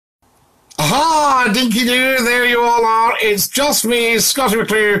Dinky-Doo, there you all are. It's just me, Scottie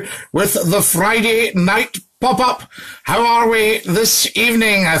McClue, with the Friday night pop-up. How are we this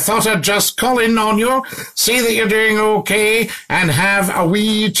evening? I thought I'd just call in on you, see that you're doing okay, and have a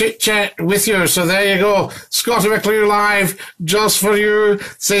wee chit-chat with you. So there you go. Scottie McClue live just for you,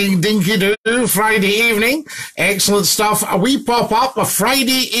 saying Dinky-Doo, Friday evening. Excellent stuff. A wee pop-up, a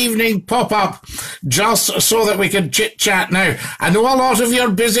Friday evening pop-up, just so that we can chit-chat. Now, I know a lot of you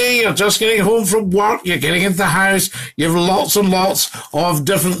are busy. You're just getting home from work. You're getting into the house. You have lots and lots of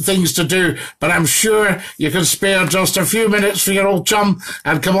different things to do. But I'm sure you can spare just a few minutes for your old chum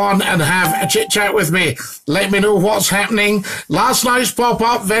and come on and have a chit-chat with me. Let me know what's happening. Last night's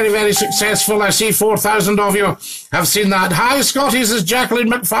pop-up, very, very successful. I see 4,000 of you have seen that. Hi, Scotties, is Jacqueline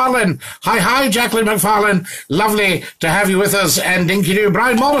McFarlane. Hi, Jacqueline McFarlane. Lovely to have you with us. And Dinky-Doo.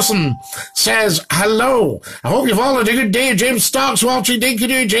 Brian Morrison says, hello. I hope you've all had a good day. James Stark's watching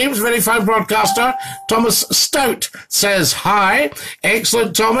Dinky-Doo. James, very fine broadcaster. Thomas Stout says, hi.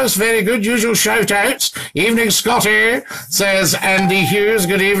 Excellent, Thomas. Very good. Usual shout-outs. Evening, Scotty, says Andy Hughes.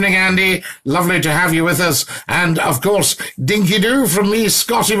 Good evening, Andy. Lovely to have you with us. And, of course, Dinky-Doo from me,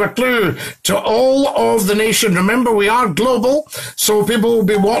 Scottie McClue, to all of the nation. Remember, we are global, so people will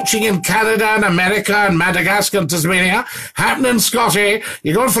be watching in Canada and America and Madagascar and Tasmania. Happening, Scotty.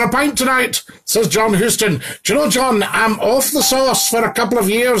 You going for a pint tonight? Says John Houston. Do you know, John, I'm off the sauce for a couple of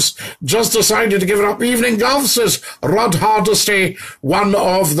years. Just decided to give it up. Evening golf, says Rod Hardesty, one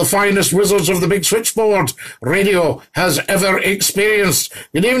of the finest wizards of the big switchboard radio has ever experienced.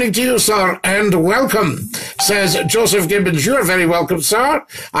 Good evening to you, sir, and welcome, says Joseph Gibbons. You're very welcome, sir.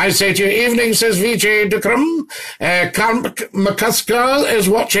 I say to you, evening, says VJ Dukram. Carmack McCusker is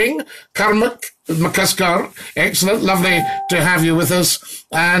watching. Carmack McCusker, excellent, lovely to have you with us.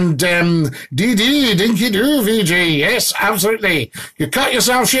 And DD, Dinky-Doo, VJ, yes, absolutely. You cut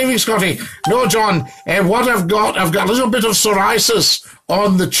yourself shaving, Scotty. No, John, what I've got a little bit of psoriasis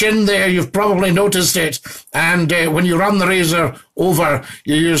on the chin there. You've probably noticed it. And when you run the razor over,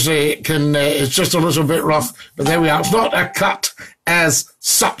 you usually can, it's just a little bit rough. But there we are. It's not a cut as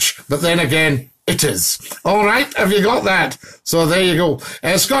such, but then again, it is. All right, have you got that? So there you go.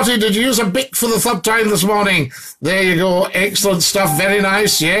 Scotty, did you use a Bic for the third time this morning? There you go. Excellent stuff. Very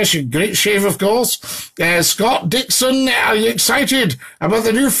nice. Yes, great shave, of course. Scott Dixon, are you excited about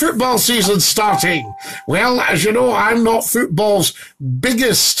the new football season starting? Well, as you know, I'm not football's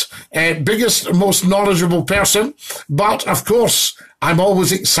biggest, most knowledgeable person. But, of course, I'm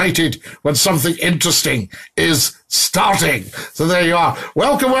always excited when something interesting is starting. So there you are.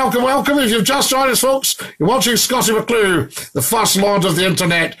 Welcome, welcome, welcome. If you've just joined us, folks, you're watching Scottie McClue, the first lord of the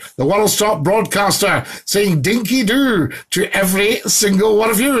internet, the world's top broadcaster, saying Dinky-Doo to every single one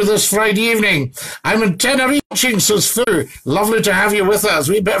of you this Friday evening. I'm in Tenerife watching, says Fu. Lovely to have you with us.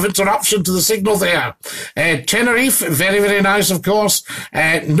 Wee bit of interruption to the signal there. Tenerife, very, very nice, of course.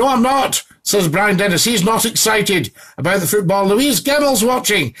 No, I'm not, says Brian Dennis. He's not excited about the football. Louise Gemmell's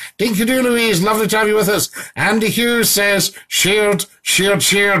watching. Dinky-Doo, Louise. Lovely to have you with us. Andy Hughes says, shared.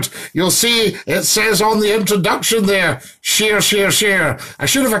 You'll see it says on the introduction there, share. I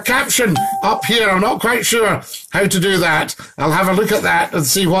should have a caption up here. I'm not quite sure how to do that. I'll have a look at that and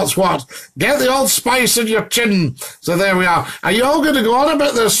see what's what. Get the old spice in your chin. So there we are. Are you all going to go on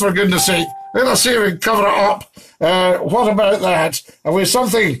about this, for goodness sake? Let's see if we can cover it up. What about that? Have we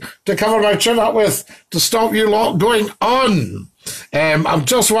something to cover my chin up with to stop you lot going on? I'm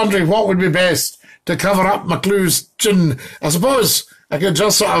just wondering what would be best to cover up McClue's chin. I suppose I could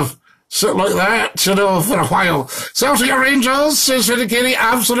just sort of sit like that, you know, for a while. Celtic Rangers, says Finney,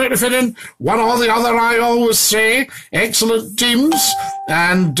 absolutely fitting. One or the other, I always say. Excellent teams.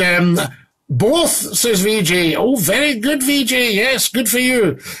 And both, says VJ. Oh, very good, VJ. Yes, good for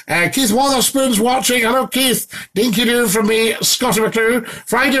you. Keith Wotherspoon's watching. Hello, Keith. Dinky-Doo from me, Scottie McClue.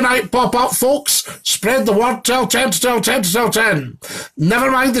 Friday night pop-up, folks. Spread the word. Tell 10 to tell 10 to tell 10. Never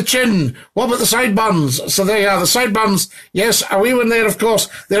mind the chin. What about the sideburns? So there you are. The sideburns, yes, a wee one there, of course.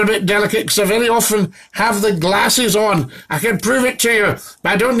 They're a bit delicate because I very often have the glasses on. I can prove it to you,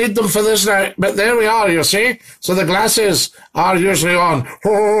 but I don't need them for this now. But there we are, you see. So the glasses are usually on.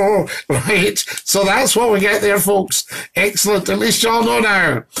 Oh, right. So that's what we get there, folks. Excellent. At least you all know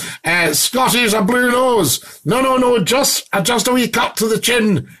now. Scotty's a blue nose. No. Just a wee cut to the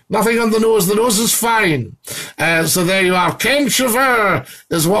chin. Nothing on the nose. The nose is fine. So there you are. Ken Chauver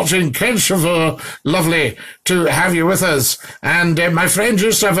is watching. Ken Chauver. Lovely to have you with us. And my friend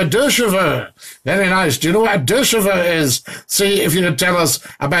used to have a deux cheveux. Very nice. Do you know what a deux cheveux is? See if you could tell us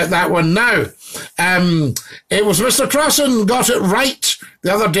about that one now. It was Mr. Crossan got it right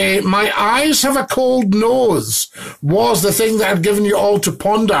the other day. My eyes have a cold nose was the thing that had given you all to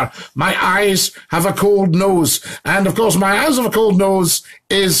ponder. My eyes have a cold nose. And of course, my eyes have a cold nose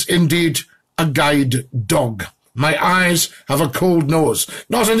is indeed a guide dog. My eyes have a cold nose.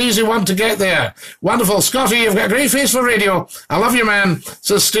 Not an easy one to get there. Wonderful. Scotty, you've got a great face for radio. I love you, man,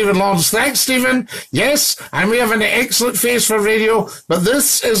 says Stephen Lawrence. Thanks, Stephen. Yes, I may have an excellent face for radio, but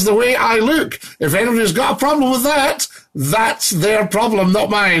this is the way I look. If anybody's got a problem with that, that's their problem, not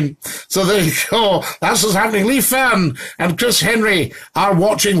mine. So there you go. That's what's happening. Lee Fern and Chris Henry are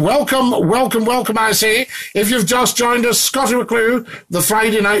watching. Welcome, welcome, welcome, I say. If you've just joined us, Scottie McClue, the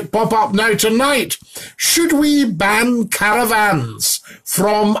Friday night pop-up. Now tonight, should we ban caravans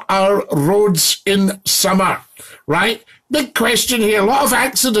from our roads in summer? Right? Big question here. A lot of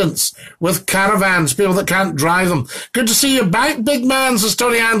accidents with caravans, people that can't drive them. Good to see you back, big man, says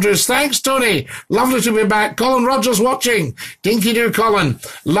Tony Andrews. Thanks, Tony. Lovely to be back. Colin Rogers watching. Dinky-Doo, Colin.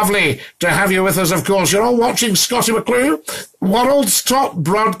 Lovely to have you with us, of course. You're all watching Scottie McClue, world's top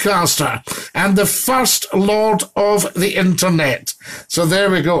broadcaster and the first lord of the internet. So there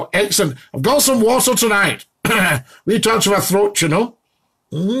we go. Excellent. I've got some water tonight. We touch my throat, you know.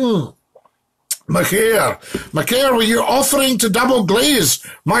 McCare, were you offering to double glaze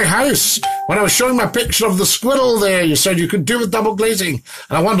my house? When I was showing my picture of the squirrel there, you said you could do with double glazing.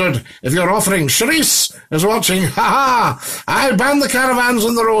 And I wondered if you're offering. Charisse is watching. Ha! I banned the caravans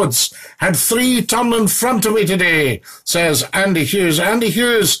on the roads. Had 3 turn in front of me today, says Andy Hughes. Andy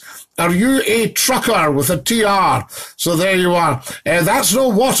Hughes, are you a trucker with a TR? So there you are. That's no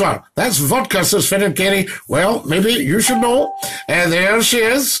water. That's vodka, says Finn Carey. Well, maybe you should know. There she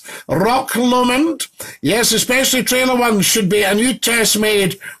is. Rock Lomond. Yes, especially trailer ones should be a new test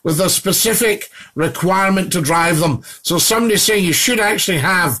made with a specific requirement to drive them. So somebody's saying you should actually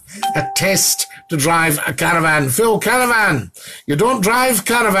have a test to drive a caravan. Phil, caravan. You don't drive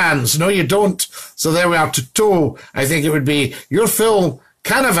caravans. No, you don't. So there we are. To tow, I think it would be. You're Phil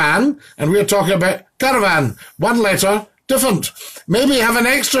Caravan, and we're talking about caravan. One letter, different. Maybe have an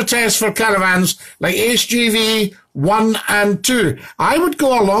extra test for caravans like HGV 1 and 2. I would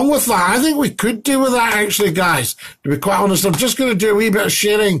go along with that. I think we could do with that, actually, guys. To be quite honest, I'm just going to do a wee bit of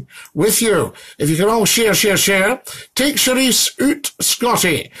sharing with you. If you can all share. Take Charisse out,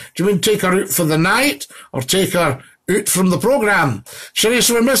 Scotty. Do you mean take her out for the night or take her out from the programme?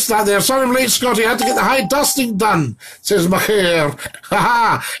 Charisse, we missed that there. Sorry I'm late, Scotty. I had to get the high dusting done, says McCare.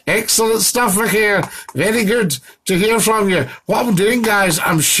 Ha! Excellent stuff, McCare. Very good to hear from you. What I'm doing, guys,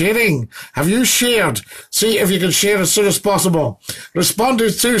 I'm sharing. Have you shared? See if you can share as soon as possible.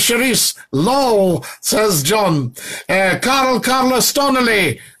 Responded to Charisse. Lol, says John. Carlos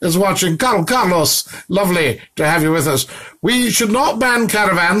Donnelly is watching. Carlos, lovely to have you with us. We should not ban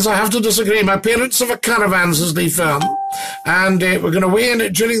caravans. I have to disagree. My parents have a caravan, says Lee Fern. And we're going to weigh in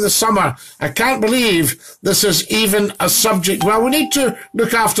it during the summer. I can't believe this is even a subject. Well, we need to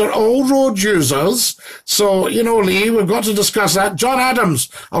look after all road users. So, you know, Lee, we've got to discuss that. John Adams,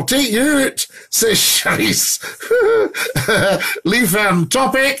 I'll take you out, says Charisse. Lee Fern,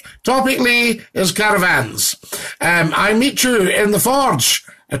 topic, Lee, is caravans. I meet you in the forge.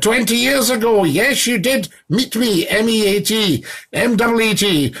 20 years ago, yes, you did meet me, M-E-A-T,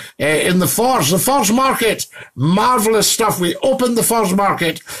 M-E-E-T, in the Forge Market. Marvellous stuff. We opened the Forge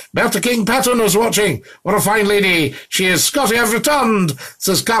Market. Bertha King Patton is watching. What a fine lady she is. Scotty, I've returned,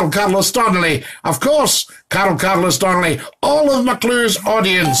 says Carlos Donnelly. Of course, Carlos Donnelly. All of McClue's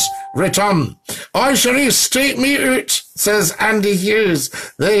audience return. Oi, Charisse, take me out, says Andy Hughes.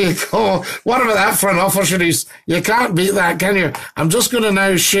 There you go. What about that for an offer, Charisse? You can't beat that, can you? I'm just going to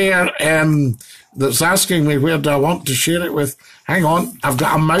now share, that's asking me where do I want to share it with. Hang on, I've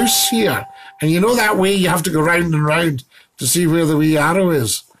got a mouse here. And you know that way you have to go round and round to see where the wee arrow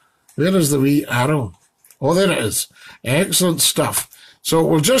is. Where is the wee arrow? Oh, there it is. Excellent stuff. So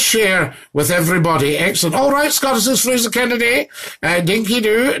we'll just share with everybody. Excellent. All right, Scott, says Fraser Kennedy.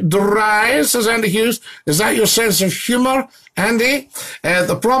 Dinky-Doo, dry, says Andy Hughes. Is that your sense of humour, Andy?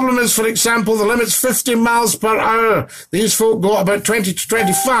 The problem is, for example, the limit's 50 miles per hour. These folk go about 20 to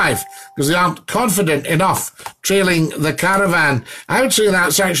 25 because they aren't confident enough trailing the caravan. I would say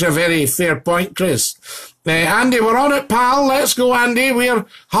that's actually a very fair point, Chris. Andy, we're on it, pal. Let's go, Andy. We're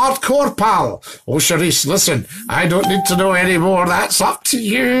hardcore, pal. Oh, Charisse, listen, I don't need to know any more. That's up to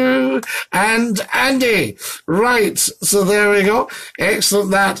you and Andy. Right, so there we go.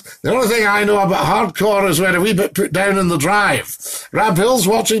 Excellent that. The only thing I know about hardcore is when a wee bit put down in the dry live. Rab Hill's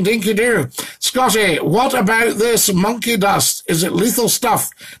watching Dinky-Doo. Scotty, what about this monkey dust? Is it lethal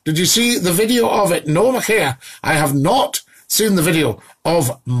stuff? Did you see the video of it? No, McKay, I have not seen the video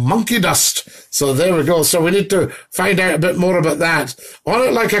of monkey dust. So there we go. So we need to find out a bit more about that. On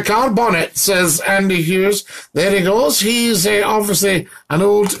it like a car bonnet, says Andy Hughes. There he goes. He's obviously an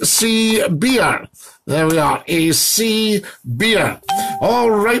old sea beer. There we are, a sea beer.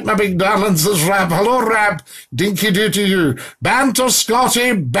 All right, my big darlings, says Rab. Hello, Rab. Dinky-Doo to you. Banter,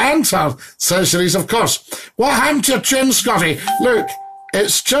 Scotty, banter, says Sharice, of course. What happened to your chin, Scotty? Look,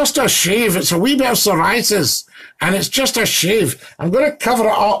 it's just a shave. It's a wee bit of psoriasis, and it's just a shave. I'm going to cover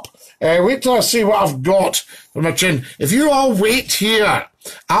it up. Wait till I see what I've got for my chin. If you all wait here,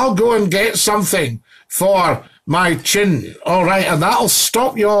 I'll go and get something for my chin. All right, and that'll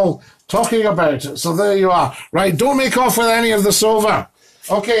stop you all talking about it. So there you are. Right, don't make off with any of this over.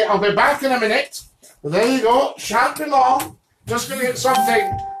 Okay, I'll be back in a minute. But there you go. Shan't be long. Just going to get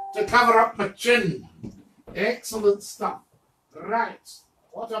something to cover up my chin. Excellent stuff. Right.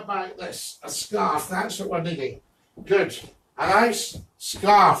 What about this? A scarf. That's what we're needing. Good. A nice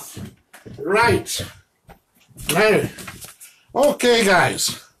scarf. Right. Now. Okay,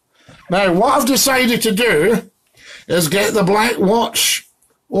 guys. Now, what I've decided to do is get the black watch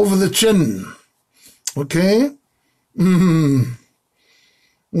over the chin. Okay? There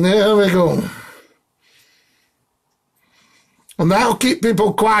we go. And that'll keep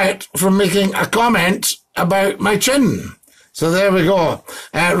people quiet from making a comment about my chin. So there we go.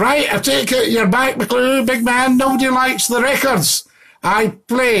 Right, I take it you're back, McClue, big man. Nobody likes the records I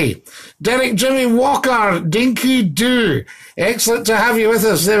play. Derek Jimmy Walker, Dinky-Doo. Excellent to have you with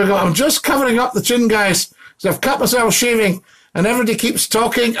us. There we go. I'm just covering up the chin, guys. So I've cut myself shaving, and everybody keeps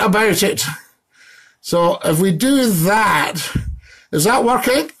talking about it. So if we do that, is that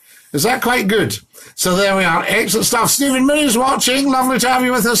working? Is that quite good? So there we are. Excellent stuff. Stephen Moore's watching. Lovely to have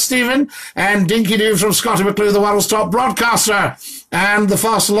you with us, Stephen. And Dinky-Doo from Scottie McClue, the world's top broadcaster and the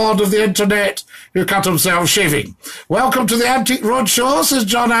first lord of the internet who cut himself shaving. Welcome to the Antique Roadshow, says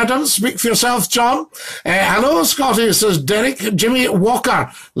John Adams. Speak for yourself, John. Hello, Scotty, says Derek Jimmy Walker.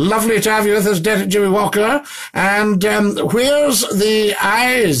 Lovely to have you with us, Derek Jimmy Walker. And where's the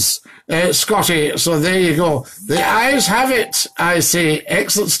eyes? Scotty, so there you go. The eyes have it, I say.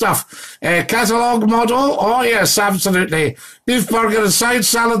 Excellent stuff. Catalogue model, oh yes, absolutely. Beef burger and side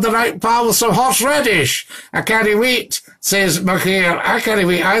salad, the right pal with some horseradish. I can't wait, says McCare. I can't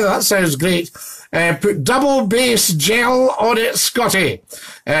wait either, that sounds great. Put double base gel on it, Scotty.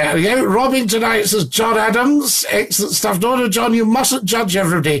 Are you out robbing tonight, says John Adams. Excellent stuff. No, John, you mustn't judge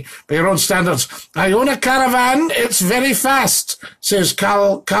everybody by your own standards. I own a caravan. It's very fast, says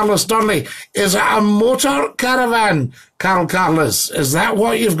Carlos Donnelly. Is it a motor caravan, Carlos? Is that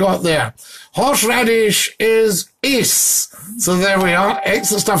what you've got there? Horseradish is ace. So there we are.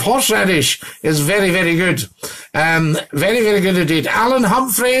 Excellent stuff. Horseradish is very, very good. Very, very good indeed. Alan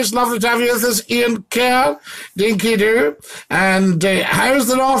Humphreys, lovely to have you with us. Ian Kerr, Dinky-Doo. And how's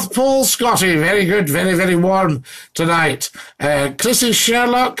the North Pole, Scotty? Very good. Very, very warm tonight. Chrissy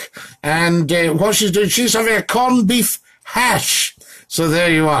Sherlock. And what she's doing, she's having a corned beef hash. So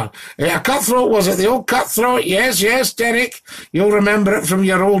there you are. A cutthroat, was it? The old cutthroat? Yes, yes, Derek. You'll remember it from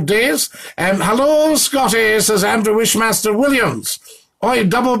your old days. Hello, Scotty, says Andrew Wishmaster Williams. Oi,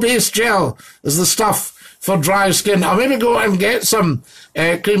 double base gel is the stuff for dry skin. I'll maybe go and get some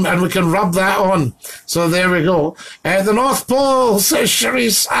cream and we can rub that on. So there we go. The North Pole, says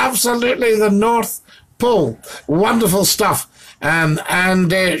Sharice. Absolutely, the North Pole. Wonderful stuff.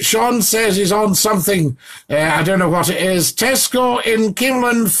 And Sean says he's on something, I don't know what it is. Tesco in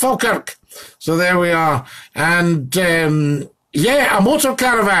Camelin, Falkirk. So there we are. And, yeah, a motor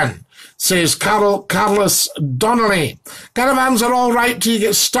caravan, says Carlos Donnelly. Caravans are all right till you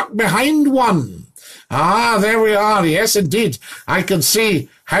get stuck behind one. Ah, there we are. Yes, indeed. I can see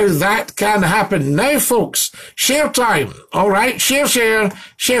how that can happen. Now, folks, share time. All right, share.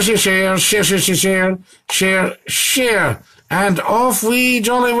 And off we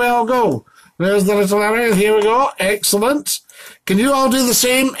jolly well go. There's the little area. Here we go. Excellent. Can you all do the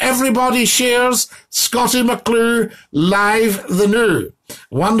same? Everybody shares Scottie McClue live the new.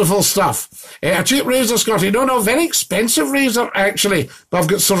 Wonderful stuff. A cheap razor, Scotty. No, very expensive razor, actually. But I've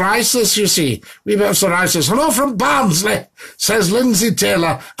got psoriasis, you see. Wee bit of psoriasis. Hello from Barnsley, says Lindsay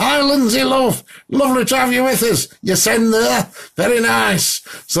Taylor. Hi, Lindsay Loaf. Lovely to have you with us. You send there. Very nice.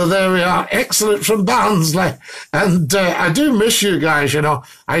 So there we are. Excellent from Barnsley. And I do miss you guys, you know.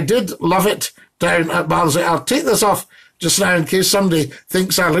 I did love it down at Barnsley. I'll take this off just now in case somebody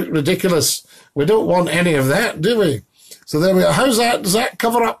thinks I look ridiculous. We don't want any of that, do we? So there we are. How's that? Does that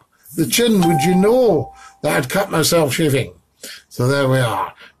cover up the chin, would you know that I'd cut myself shaving? So there we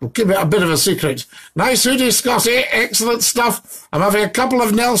are. We'll keep it a bit of a secret. Nice hoodie, Scotty. Excellent stuff. I'm having a couple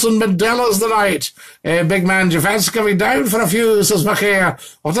of Nelson Mandelas tonight. Big man, do you fancy coming down for a few, says McCare.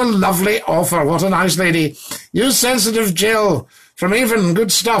 What a lovely offer. What a nice lady. Use sensitive gel from Avon.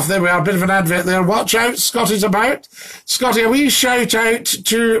 Good stuff. There we are. A bit of an advert there. Watch out. Scotty's about. Scotty, a wee shout out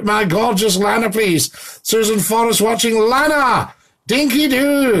to my gorgeous Lana, please. Susan Forrest watching. Lana,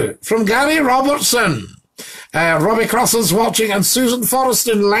 Dinky-Doo from Gary Robertson. Robbie Crossland's watching, and Susan Forrest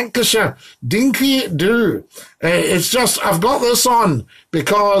in Lancashire. Dinky-Doo. It's just, I've got this on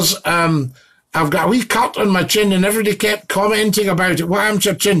because I've got a wee cut on my chin and everybody kept commenting about it. What happened to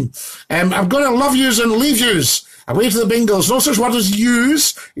your chin? I'm going to love yous and leave yous. Away to the bingos. No such word as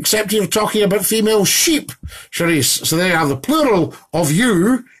yous, except you're talking about female sheep, Charisse. So there you have the plural of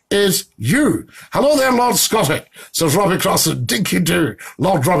you is you. Hello there, Lord Scotty, says Robbie Crossland. Dinky-Doo,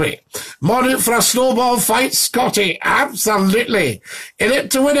 Lord Robbie. Morning for a snowball fight, Scotty. Absolutely. In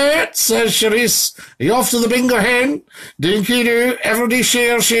it to win it, says Charisse. Are you off to the bingo hen? Dinky-Doo, everybody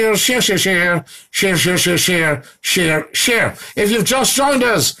share, share, share, share, share, share, share, share, share, share, share. If you've just joined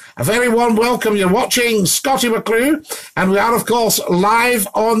us, a very warm welcome. You're watching Scottie McClue, and we are, of course, live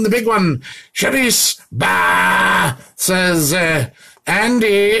on the big one. Charisse, bah, says,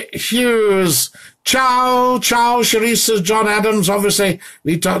 Andy Hughes. Ciao, ciao, Charisse, says John Adams. Obviously,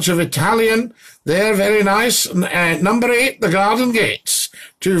 we touch of Italian. They're very nice. Number 8, the Garden Gates.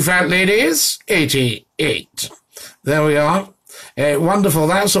 2 fat ladies, 88. There we are. Wonderful.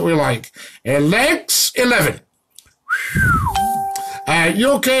 That's what we like. Legs, 11.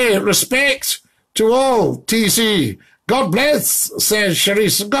 UK, respect to all, TC. God bless, says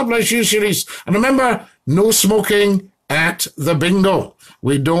Charisse. God bless you, Charisse. And remember, no smoking at the bingo.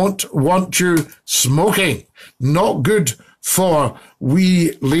 We don't want you smoking. Not good for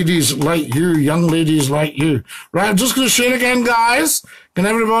wee ladies like you, young ladies like you. Right, I'm just going to share again, guys. Can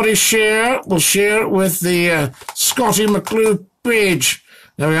everybody share? We'll share with the Scottie McClue page.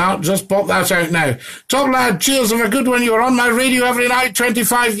 There we are. Just pop that out now. Top lad, cheers. Have a good one. You were on my radio every night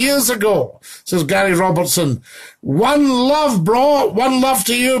 25 years ago, says Gary Robertson. One love, bro. One love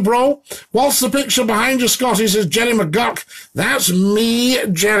to you, bro. What's the picture behind you, Scotty, says Jerry McGurk. That's me,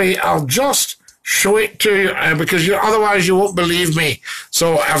 Jerry. I'll just show it to you because otherwise you won't believe me.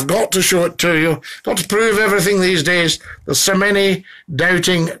 So I've got to show it to you. Got to prove everything these days. There's so many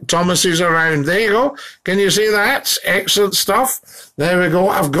doubting Thomases around. There you go. Can you see that? Excellent stuff. There we go.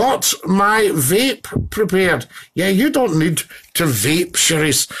 I've got my vape prepared. Yeah, you don't need to vape,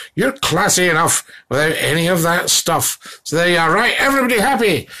 Charisse. You're classy enough without any of that stuff. So there you are. Right, everybody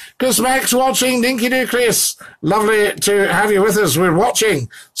happy. Chris Max watching. Dinky-Doo, Chris. Lovely to have you with us. We're watching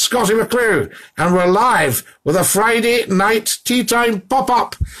Scottie McClue, and we're live with a Friday night tea time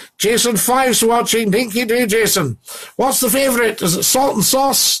pop-up. Jason Fives watching. Dinky-Doo, Jason. What's the favourite? Is it salt and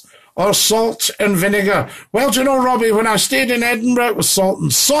sauce or salt and vinegar? Well, do you know, Robbie, when I stayed in Edinburgh, it was salt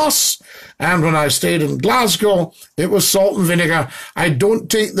and sauce, and when I stayed in Glasgow, it was salt and vinegar. I don't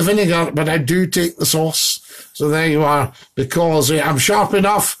take the vinegar, but I do take the sauce. So there you are, because I'm sharp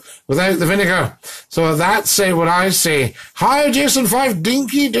enough without the vinegar. So that's what I say. Hi, Jason 5,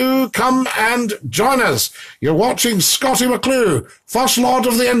 Dinky-Doo, come and join us. You're watching Scottie McClue, First Lord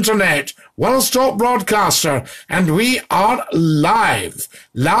of the Internet, World's Top Broadcaster, and we are live.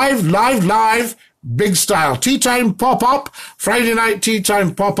 Live, big style. Tea time pop-up, Friday night tea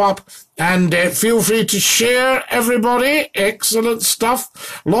time pop-up, and feel free to share, everybody. Excellent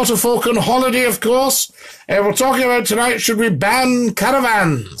stuff. A lot of folk on holiday, of course. We're talking about tonight, should we ban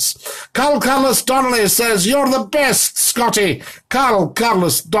caravans? Carlos Donnelly says, you're the best, Scotty.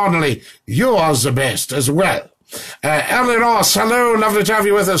 Carlos Donnelly, you're the best as well. Ernie Ross, hello, lovely to have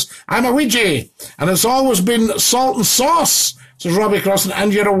you with us. I'm a Ouija, and it's always been salt and sauce, says Robbie Crossan,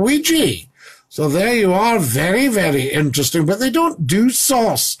 and you're a Ouija. So there you are, very, very interesting. But they don't do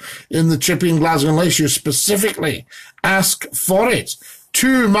sauce in the Chippy in Glasgow unless you specifically ask for it,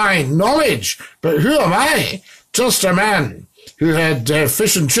 to my knowledge. But who am I? Just a man who had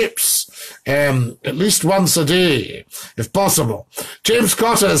fish and chips at least once a day, if possible. James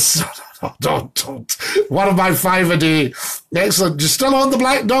Cottas, don't. 1 of my 5 a day. Excellent. You still on the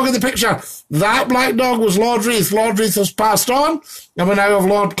black dog in the picture? That black dog was Lord Reith. Lord Reith has passed on, and we now have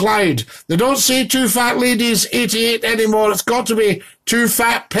Lord Clyde. They don't say 2 fat ladies, 88 anymore. It's got to be 2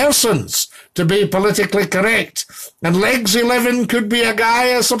 fat persons to be politically correct. And legs 11 could be a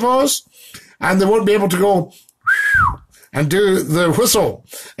guy, I suppose. And they won't be able to go and do the whistle.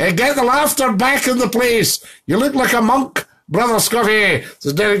 Get the laughter back in the place. You look like a monk, Brother Scotty,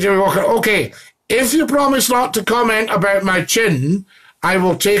 says Derek Jimmy Walker. Okay, if you promise not to comment about my chin, I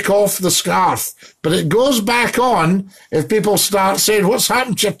will take off the scarf. But it goes back on if people start saying, what's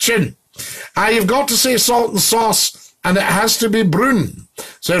happened to your chin? You've got to say salt and sauce, and it has to be brown,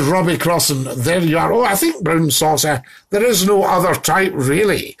 says Robbie Crossan. There you are. Oh, I think brown sauce. There is no other type,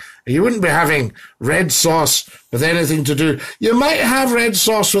 really. You wouldn't be having red sauce with anything to do. You might have red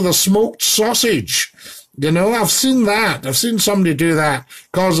sauce with a smoked sausage. You know, I've seen that. I've seen somebody do that,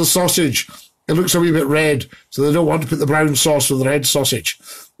 cause the sausage, it looks a wee bit red, so they don't want to put the brown sauce with the red sausage.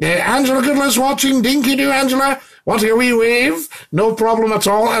 Angela Goodless watching. Dinky-Doo, Angela. Wanting a wee wave? No problem at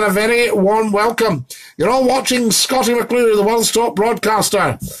all, and a very warm welcome. You're all watching Scottie McClue, the world's top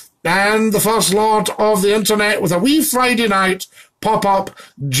broadcaster, and the First Lord of the Internet, with a wee Friday night pop-up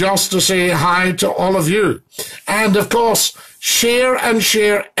just to say hi to all of you. And, of course, share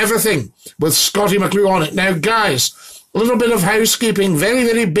everything with Scottie McClue on it. Now, guys, a little bit of housekeeping. Very,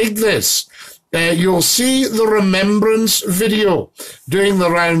 very big this. You'll see the remembrance video doing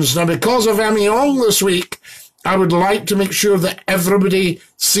the rounds. Now, because of Amiens this week, I would like to make sure that everybody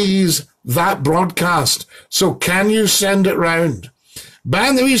sees that broadcast. So can you send it round?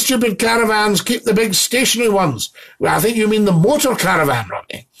 Ban the wee stupid caravans, keep the big stationary ones. Well, I think you mean the motor caravan,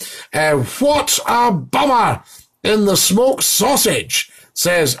 Rodney. What a bummer in the smoked sausage,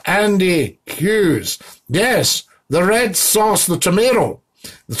 says Andy Hughes. Yes, the red sauce, the tomato.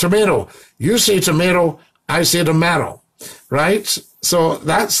 The tomato. You say tomato, I say tomato. Right? So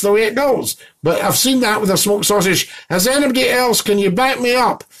that's the way it goes. But I've seen that with a smoked sausage. Has anybody else, can you back me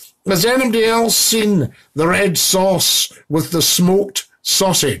up? Has anybody else seen the red sauce with the smoked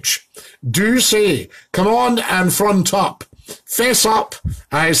sausage? Do say, come on and front up. Face up,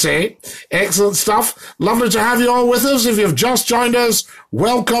 I say. Excellent stuff. Lovely to have you all with us. If you've just joined us,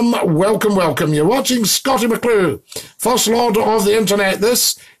 welcome, welcome, welcome. You're watching Scottie McClue, First Lord of the Internet.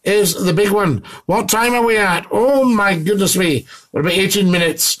 This is the big one. What time are we at? Oh, my goodness me. We're about 18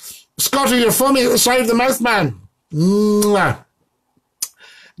 minutes. Scottie, you're foaming at the side of the mouth, man. Mwah.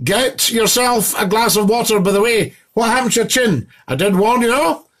 Get yourself a glass of water. By the way, what happened to your chin? I did warn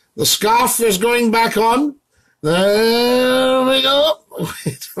you. The scarf is going back on. There we go.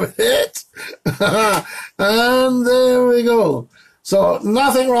 Wait a minute. And there we go. So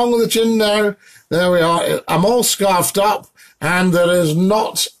nothing wrong with the chin now. There we are. I'm all scarfed up, and there is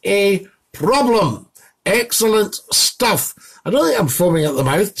not a problem. Excellent stuff. I don't think I'm foaming at the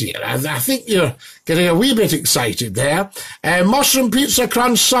mouth, dear. I think you're getting a wee bit excited there. Mushroom pizza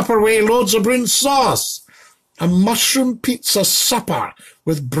crunch supper with loads of brown sauce. A mushroom pizza supper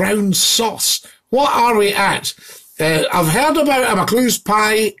with brown sauce. What are we at? I've heard about a McClue's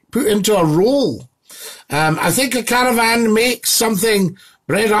pie put into a roll. I think a caravan makes something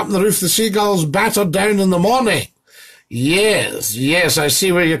bread up on the roof, the seagulls battered down in the morning. Yes, yes, I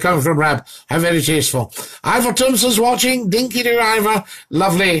see where you're coming from, Rab. How very tasteful. Ivor Timson's watching. Dinky-Doo, Ivor.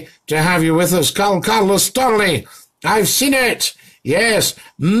 Lovely to have you with us. Carlos Sturley. I've seen it. Yes.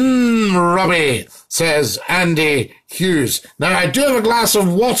 Robbie, says Andy Hughes. Now, I do have a glass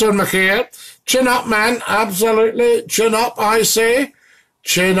of water, McKay. Chin up, man. Absolutely. Chin up, I say.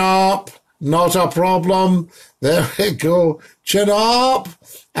 Chin up. Not a problem. There we go. Chin up.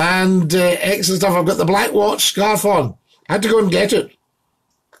 And excellent stuff. I've got the black watch scarf on. I had to go and get it.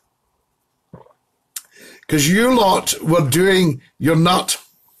 Because you lot were doing your nut.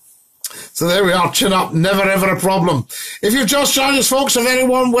 So there we are, chin up, never ever a problem. If you've just joined us, folks, a very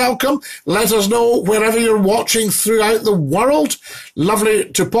warm welcome. Let us know wherever you're watching throughout the world.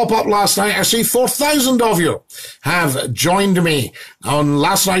 Lovely to pop up last night. I see 4,000 of you have joined me on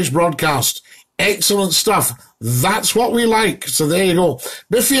last night's broadcast. Excellent stuff. That's what we like. So there you go.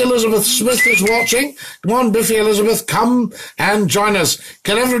 Biffy Elizabeth Smith is watching. Come on, Biffy Elizabeth, come and join us.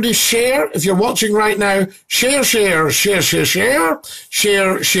 Can everybody share? If you're watching right now, share, share, share, share, share,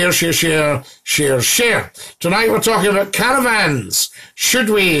 share, share, share, share, share, share. Tonight we're talking about caravans. Should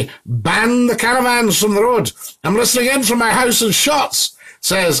we ban the caravans from the road? I'm listening in from my house in Shotts,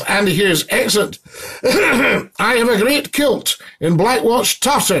 says Andy Hughes. Excellent. I have a great kilt in black watch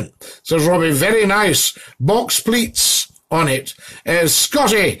tartan, says Robbie. Very nice. Box pleats on it.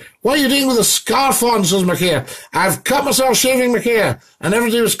 Scottie, what are you doing with a scarf on, says McKay. I've cut myself shaving, McKay, and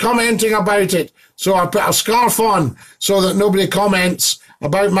everybody was commenting about it. So I put a scarf on so that nobody comments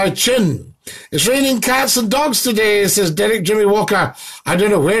about my chin. It's raining cats and dogs today, says Derek Jimmy Walker. I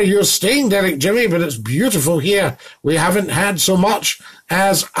don't know where you're staying, Derek Jimmy, but it's beautiful here. We haven't had so much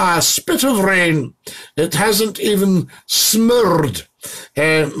as a spit of rain. It hasn't even smirred.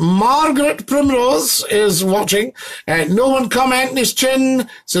 Margaret Primrose is watching. No one commenting his chin,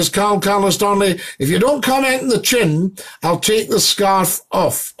 says Carlos Donnelly. If you don't comment on the chin, I'll take the scarf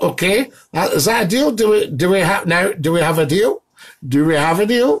off. Okay? Is that a deal? Do we have a deal? Do we have a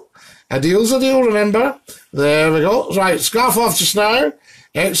deal? A deal's a deal, remember? There we go. Right, scarf off just now.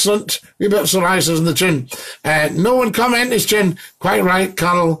 Excellent. Wee bit of psoriasis in the chin. No one comment his chin. Quite right,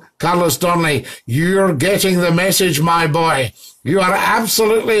 Carlos Donnelly. You're getting the message, my boy. You are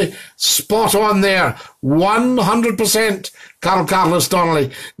absolutely spot on there. 100%, Carlos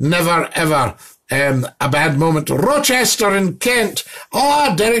Donnelly. Never, ever a bad moment. Rochester in Kent.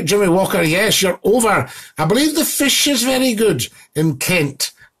 Oh, Derek Jimmy Walker, yes, you're over. I believe the fish is very good in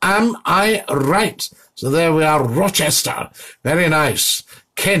Kent. Am I right? So there we are, Rochester. Very nice.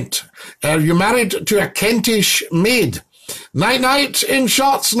 Kent. You married to a Kentish maid. Night-night in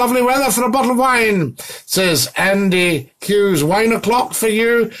Shots. Lovely weather for a bottle of wine, says Andy Hughes. Wine o'clock for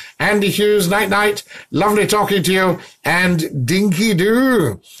you, Andy Hughes. Night-night. Lovely talking to you. And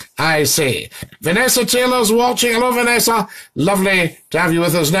Dinky-Doo, I say. Vanessa Taylor's watching. Hello, Vanessa. Lovely to have you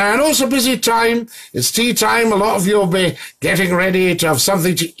with us now. I know it's a busy time. It's tea time. A lot of you will be getting ready to have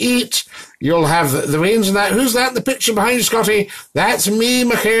something to eat. You'll have the rains and that. Who's that in the picture behind you, Scotty? That's me,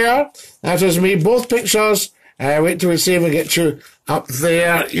 McHare. That is me. Both pictures. Wait till we see if we get you up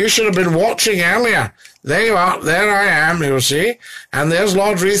there. You should have been watching earlier. There you are. There I am, you'll see. And there's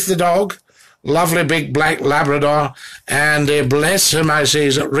Lord Reith the dog. Lovely big black Labrador. And bless him, I say,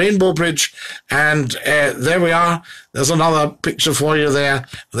 he's at Rainbow Bridge. And there we are. There's another picture for you there.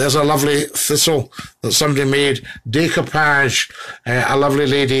 There's a lovely thistle that somebody made. Decoupage. A lovely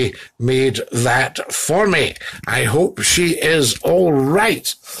lady made that for me. I hope she is all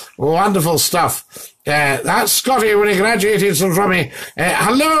right. Wonderful stuff. That's Scotty when he graduated from me.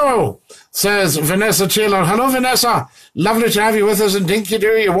 Hello, says Vanessa Taylor. Hello, Vanessa. Lovely to have you with us in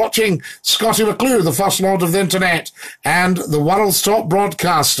Dinky-Doo. You're watching Scottie McClue, the first lord of the internet and the world's top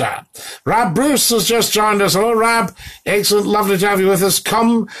broadcaster. Rab Bruce has just joined us. Hello, Rab. Excellent. Lovely to have you with us.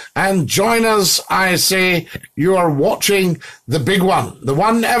 Come and join us. I say you are watching the big one, the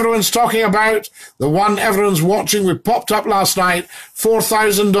one everyone's talking about, the one everyone's watching. We popped up last night.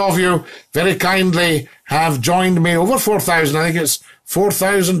 4,000 of you very kindly have joined me. Over 4,000. I think it's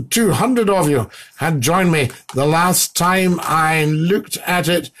 4,200 of you had joined me the last time I looked at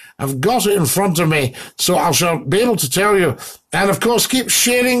it. I've got it in front of me, so I shall be able to tell you. And, of course, keep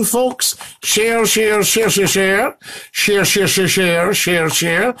sharing, folks. Share, share, share, share, share. Share, share, share, share, share,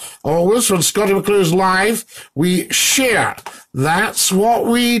 share. Always, when Scottie McClue's live, we share. That's what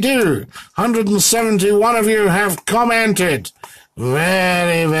we do. 171 of you have commented.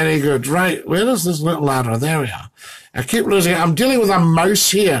 Very, very good. Right, where is this little ladder? There we are. I keep losing it. I'm dealing with a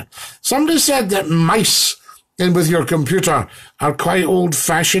mouse here. Somebody said that mice in with your computer are quite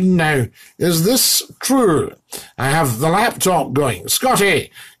old-fashioned now. Is this true? I have the laptop going.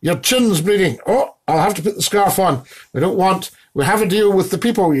 Scotty, your chin's bleeding. Oh, I'll have to put the scarf on. We have a deal with the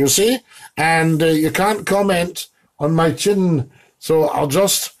people, you see, and you can't comment on my chin, so I'll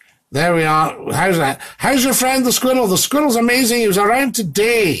just... There we are. How's that? How's your friend, the squirrel? The squirrel's amazing. He was around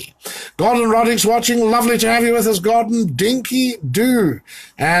today. Gordon Roddick's watching. Lovely to have you with us, Gordon. Dinky-Doo.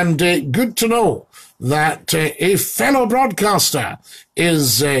 And good to know that a fellow broadcaster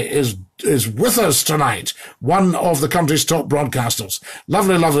is with us tonight. One of the country's top broadcasters.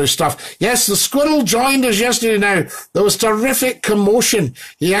 Lovely, lovely stuff. Yes, the squirrel joined us yesterday now. There was terrific commotion.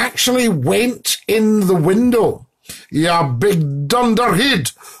 He actually went in the window. You big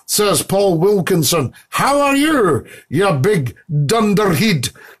dunderhead, says Paul Wilkinson. How are you, you big dunderhead?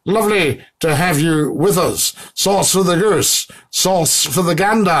 Lovely to have you with us. Sauce for the goose, sauce for the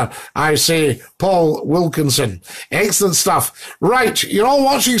gander, I say, Paul Wilkinson. Excellent stuff. Right, you're all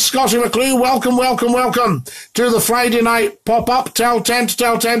watching Scottie McClue. Welcome, welcome, welcome to the Friday night pop-up. Tell 10 to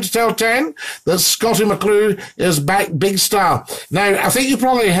tell 10 to tell 10 that Scottie McClue is back big style. Now, I think you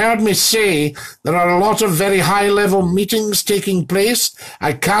probably heard me say there are a lot of very high-level meetings taking place.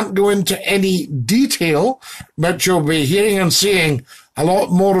 I can't go into any detail, but you'll be hearing and seeing a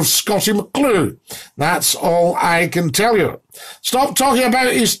lot more of Scottie McClue. That's all I can tell you. Stop talking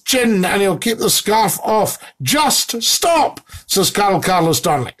about his chin and he'll keep the scarf off. Just stop, says Carlos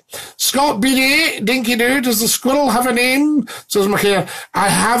Donnelly. Scott BD, Dinky-Doo, does the squirrel have a name? Says McHale. I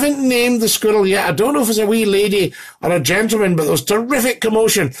haven't named the squirrel yet. I don't know if it's a wee lady or a gentleman, but there was terrific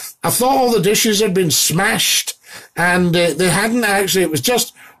commotion. I thought all the dishes had been smashed and they hadn't actually. It was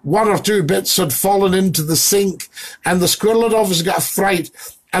just one or two bits had fallen into the sink, and the squirrel had obviously got a fright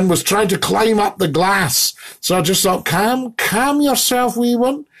and was trying to climb up the glass. So I just thought, calm yourself, wee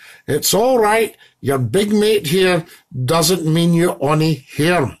one. It's all right. Your big mate here doesn't mean you ony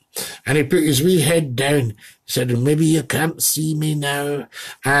harm. and he put his wee head down. He said, maybe you can't see me now.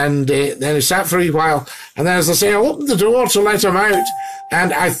 And then he sat for a while. And then, as I say, I opened the door to let him out.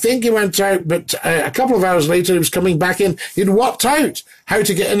 And I think he went out, but a couple of hours later, he was coming back in. He'd worked out how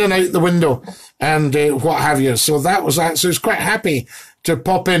to get in and out the window and what have you. So that was that. So he was quite happy to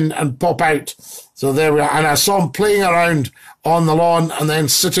pop in and pop out. So there we are. And I saw him playing around on the lawn and then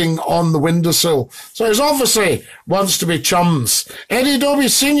sitting on the windowsill. So he's obviously wants to be chums. Eddie Dobie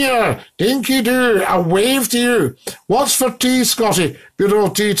Sr., Dinky-Doo, a wave to you. What's for tea, Scotty? Beautiful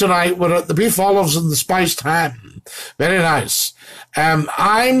tea tonight. We're at the beef olives and the spiced ham. Very nice.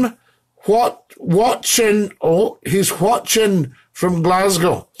 I'm watching. Oh, he's watching from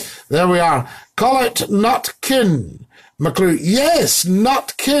Glasgow. There we are. Call it Nutkin McClue. Yes,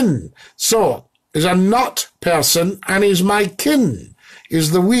 Nutkin. So, he's a nut person, and he's my kin.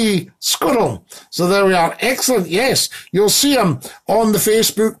 Is the wee squirrel. So there we are. Excellent. Yes, you'll see him on the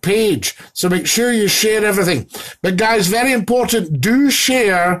Facebook page. So make sure you share everything. But guys, very important, do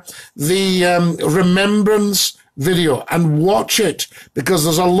share the remembrance video and watch it, because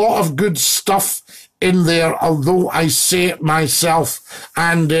there's a lot of good stuff in there, although I say it myself.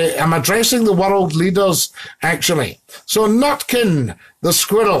 And I'm addressing the world leaders, actually. So Nutkin, the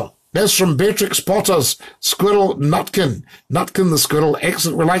squirrel. That's from Beatrix Potter's Squirrel Nutkin. Nutkin the squirrel.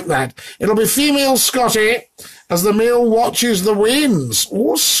 Excellent. We like that. It'll be female Scotty as the male watches the wains.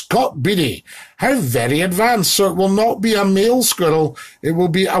 Oh, Scott Beatty. How very advanced. So it will not be a male squirrel. It will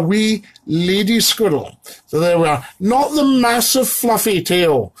be a wee lady squirrel. So there we are. Not the massive fluffy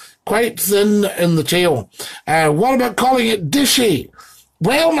tail. Quite thin in the tail. What about calling it dishy?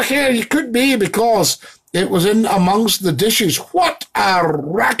 Well, McCare, you could be, because it was in amongst the dishes. What a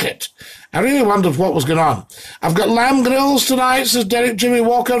racket. I really wondered what was going on. I've got lamb grills tonight, says Derek Jimmy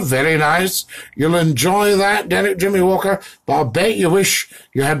Walker. Very nice. You'll enjoy that, Derek Jimmy Walker. But I bet you wish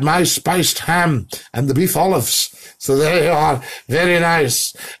you had my spiced ham and the beef olives. So there you are. Very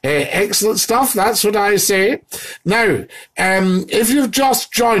nice. Excellent stuff. That's what I say. Now, if you've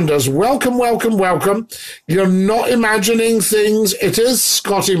just joined us, welcome, welcome, welcome. You're not imagining things. It is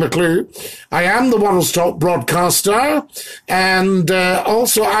Scottie McClue. I am the world's top broadcaster. And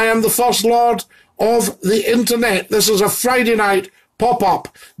also I am the First Lord of the Internet. This is a Friday night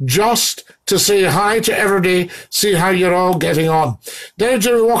pop-up just to say hi to everybody, see how you're all getting on. Derek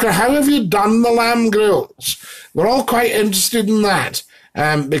Jimmy Walker, how have you done the lamb grills? We're all quite interested in that,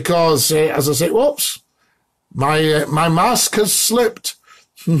 because, as I say, whoops, my mask has slipped.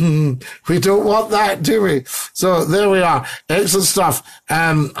 We don't want that, do we? So there we are. Excellent stuff.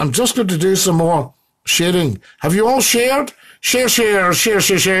 I'm just going to do some more sharing. Have you all shared? Share, share, share,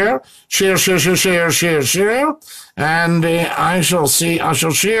 share, share, share, share, share, share, share, share. And I shall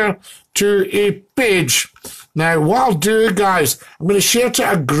share to a page. Now, what I'll do, guys, I'm going to share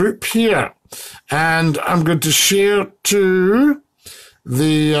to a group here. And I'm going to share to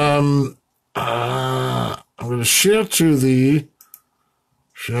the, I'm going to share to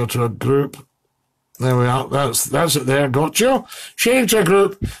a group. There we are. That's it there. Got you. Share to a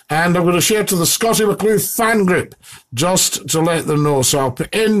group, and I'm going to share to the Scottie McClue fan group, just to let them know. So I'll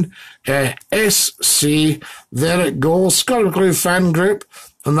put in SC. There it goes. Scottie McClue fan group,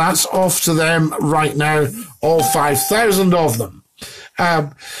 and that's off to them right now. All 5,000 of them.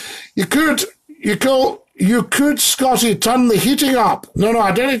 You could, Scotty, turn the heating up. No,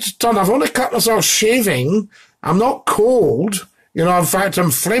 I don't need to turn. I've only cut myself shaving. I'm not cold. You know, in fact,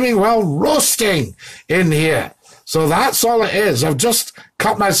 I'm flaming well roasting in here. So that's all it is. I've just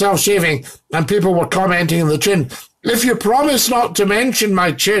cut myself shaving, and people were commenting on the chin. If you promise not to mention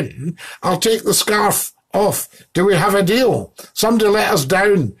my chin, I'll take the scarf off. Do we have a deal? Somebody let us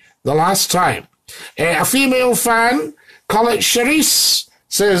down the last time. A female fan, call it Charisse,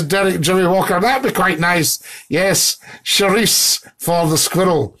 says Derek Jimmy Walker. That'd be quite nice. Yes, Charisse for the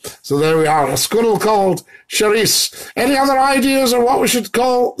squirrel. So there we are. A squirrel called Charisse. Any other ideas on what we should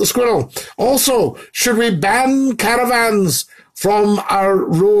call the squirrel? Also, should we ban caravans from our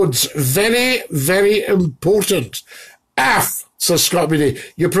roads? Very, very important. AF, says Scott Beatty.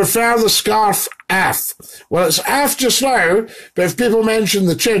 You prefer the scarf AF. Well, it's AF just now, but if people mention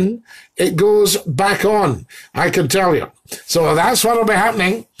the chin, it goes back on, I can tell you. So that's what'll be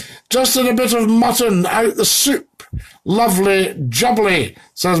happening. Just a bit of mutton out the soup. Lovely, jubbly,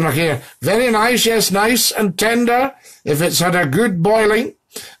 says McCare. Very nice, yes, nice and tender, if it's had a good boiling.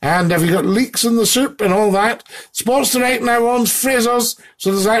 And have you got leaks in the soup and all that? Sports Direct now owns Fraser's,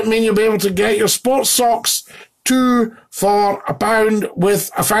 so does that mean you'll be able to get your sports socks 2 for £1 with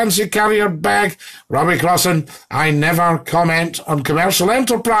a fancy carrier bag? Robbie Crossan, I never comment on commercial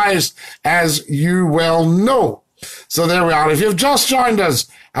enterprise, as you well know. So there we are. If you've just joined us,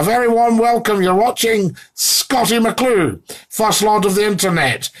 a very warm welcome. You're watching Scottie McClue, First Lord of the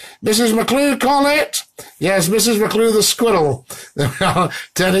Internet. Mrs. McClue, call it? Yes, Mrs. McClue the Squirrel.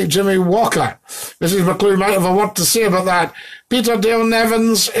 Derek Jimmy Walker. Mrs. McClue might have a word to say about that. Peter Dale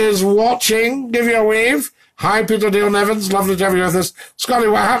Nevins is watching. Give you a wave. Hi, Peter Dale Nevins. Lovely to have you with us. Scottie,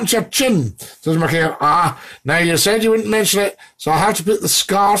 what happened to your chin? Says McClure. Now you said you wouldn't mention it, so I'll have to put the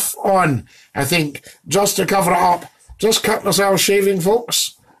scarf on, I think, just to cover it up. Just cut myself shaving,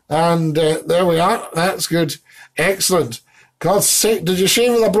 folks. And there we are. That's good. Excellent. God's sake, did you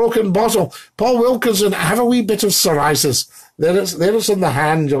shave with a broken bottle? Paul Wilkinson, I have a wee bit of psoriasis. There it's in the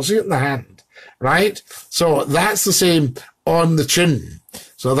hand. You'll see it in the hand, right? So that's the same on the chin.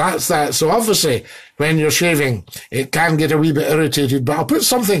 So that's that. So obviously, when you're shaving, it can get a wee bit irritated, but I'll put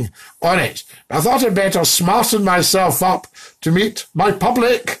something on it. I thought I'd better smarten myself up to meet my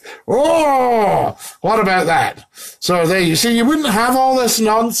public. Oh, what about that? So there you see, you wouldn't have all this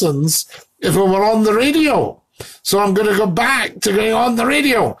nonsense if we were on the radio. So I'm going to go back to going on the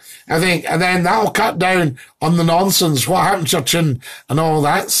radio, I think, and then that'll cut down on the nonsense, what happened to your chin, and all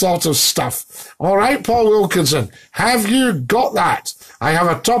that sort of stuff. All right, Paul Wilkinson, have you got that? I have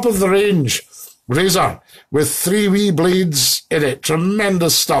a top-of-the-range razor with 3 wee blades in it.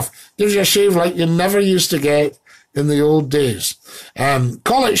 Tremendous stuff. Gives you a shave like you never used to get in the old days.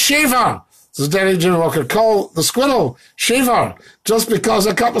 Call it shaver. Says Derek Jimmy Walker. Call the squirrel shaver just because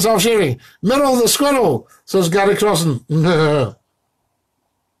I cut myself shaving. Mirror the squirrel, says Gary Crossan.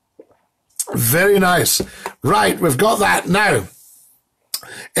 Very nice. Right, we've got that now.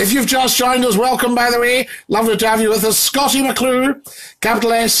 If you've just joined us, welcome, by the way. Lovely to have you with us. Scottie McClue,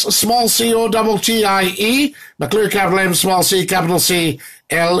 capital S, small C-O-T-T-I-E. McClue, capital M, small c, capital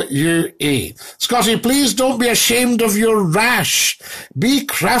C-L-U-E. Scottie, please don't be ashamed of your rash. Be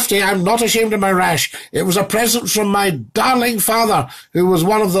crafty. I'm not ashamed of my rash. It was a present from my darling father, who was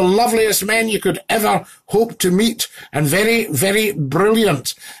one of the loveliest men you could ever hope to meet, and very, very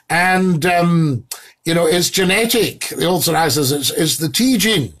brilliant. And, you know, it's genetic. The old psoriasis is the T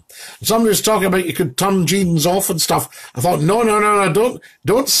gene. Somebody was talking about you could turn genes off and stuff. I thought, no,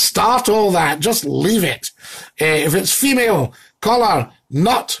 don't start all that. Just leave it. If it's female, call her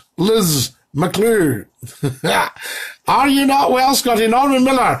not Liz McClue. Are you not well, Scottie? Norman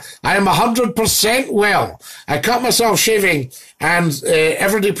Miller, I am 100% well. I cut myself shaving, and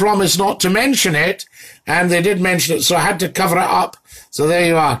everybody promised not to mention it, and they did mention it, so I had to cover it up. So there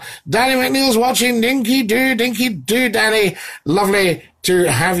you are. Danny McNeil's watching. Dinky-Doo, Dinky-Doo, Danny. Lovely to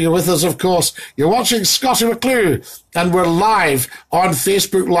have you with us, of course. You're watching Scottie McClue, and we're live on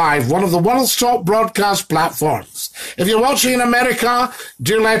Facebook Live, one of the world's top broadcast platforms. If you're watching in America,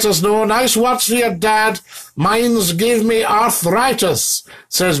 do let us know. Nice words for your dad. Mine's gave me arthritis,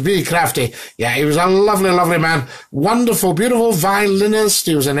 says B. Crafty. Yeah, he was a lovely, lovely man. Wonderful, beautiful violinist.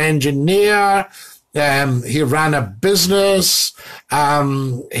 He was an engineer. He ran a business.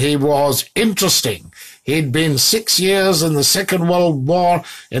 He was interesting. He'd been 6 years in the Second World War,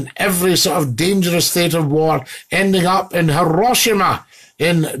 in every sort of dangerous state of war, ending up in Hiroshima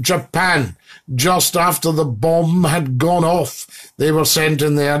in Japan just after the bomb had gone off. They were sent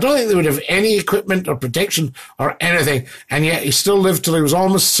in there. I don't think they would have any equipment or protection or anything, and yet he still lived till he was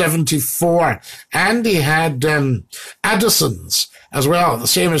almost 74. And he had Addison's as well, the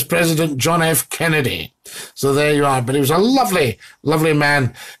same as President John F. Kennedy. So there you are. But he was a lovely, lovely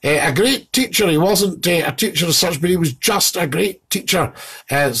man. A great teacher. He wasn't a teacher as such, but he was just a great teacher.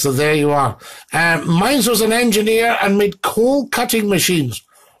 So there you are. Mine was an engineer and made coal-cutting machines.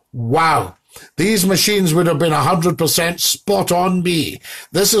 Wow. These machines would have been 100% spot on B.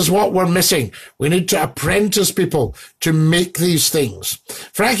 This is what we're missing. We need to apprentice people to make these things.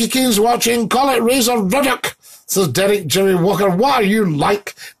 Frankie Keane's watching. Call it Razor Ruddock, says Derek Jimmy Walker. What are you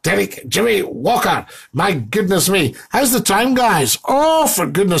like, Derek Jimmy Walker? My goodness me. How's the time, guys? Oh, for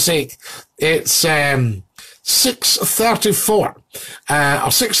goodness sake. It's 6:34 or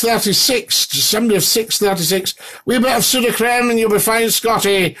 6:36, assembly of 6:36. Wee bit of pseudocreme and you'll be fine,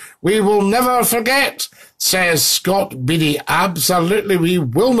 Scottie. We will never forget, says Scott Beatty. Absolutely, we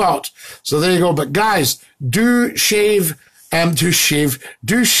will not. So there you go. But guys, do shave.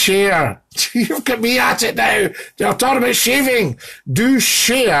 Do share. You've got me at it now. You're talking about shaving. Do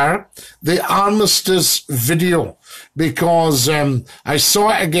share the armistice video, because I saw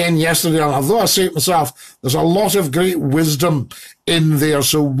it again yesterday, and although I say it myself, there's a lot of great wisdom in there.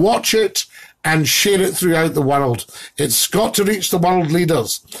 So watch it and share it throughout the world. It's got to reach the world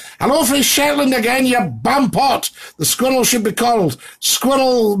leaders. Hello from Shetland again, you bampot. The squirrel should be called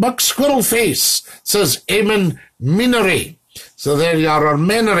Squirrel Face, says Eamon Minery. So there you are, or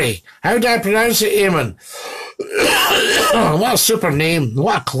Menery. How do I pronounce it, Eamon? What a super name.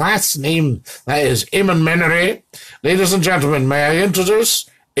 What a class name that is. Eamon Menery. Ladies and gentlemen, may I introduce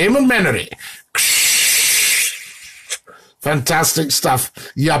Eamon Menery. Fantastic stuff,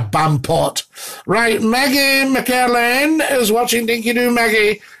 you bampot. Right, Maggie McCarlane is watching Dinky-Doo.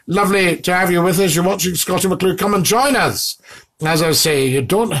 Maggie, lovely to have you with us. You're watching Scottie McClue. Come and join us. As I say, you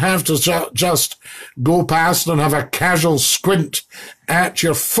don't have to just go past and have a casual squint at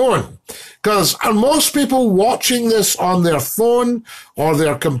your phone. Because most people watching this on their phone or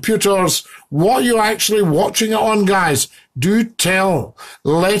their computers, what you're actually watching it on, guys, do tell.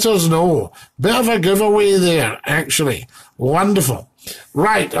 Let us know. Bit of a giveaway there, actually. Wonderful.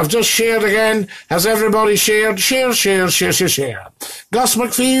 Right, I've just shared again. Has everybody shared? Share, share, share, share, share. Gus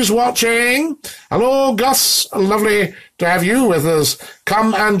McPhee's watching. Hello, Gus. Lovely to have you with us.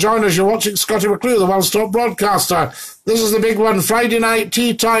 Come and join us. You're watching Scottie McClue, the world's top broadcaster. This is the big one, Friday night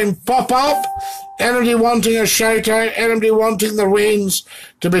tea time pop-up. Anybody wanting a shout-out? Anybody wanting the reins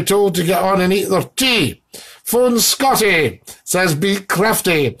to be told to get on and eat their tea? Phone Scotty, says be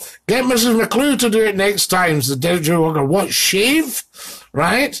crafty. Get Mrs. McClue to do it next time, says Derek J. Walker. What, shave?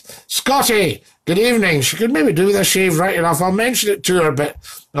 Right? Scotty, good evening. She could maybe do with a shave right enough. I'll mention it to her, but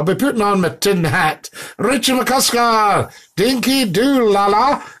I'll be putting on my tin hat. Richie McCusker, Dinky-Doo,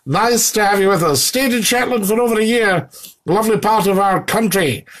 Lala. Nice to have you with us. Stayed in Shetland for over a year. Lovely part of our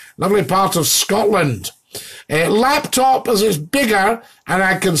country. Lovely part of Scotland. Laptop is bigger and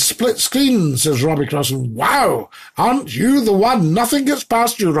I can split screen, says Robbie Crossan. Wow, aren't you the one? Nothing gets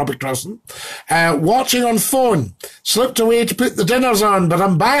past you, Robbie Crossan. Watching on phone. Slipped away to put the dinners on, but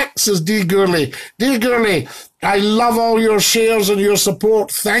I'm back, says D. Gurley. D. Gurley, I love all your shares and your support.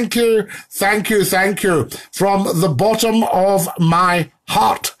 Thank you, thank you, thank you. From the bottom of my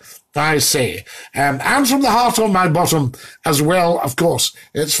heart, I say. And from the heart on my bottom as well, of course.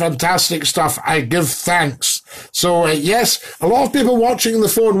 It's fantastic stuff. I give thanks. So, yes, a lot of people watching the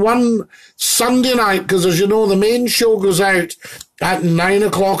phone one Sunday night, because as you know, the main show goes out at 9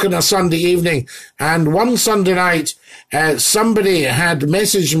 o'clock on a Sunday evening. And one Sunday night, somebody had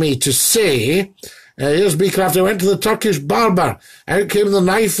messaged me to say, here's Beecraft, I went to the Turkish barber. Out came the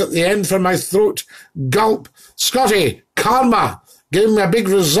knife at the end for my throat. Gulp. Scotty, karma. Gave me a big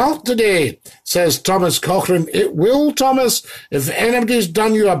result today, says Thomas Cochrane. It will, Thomas, if anybody's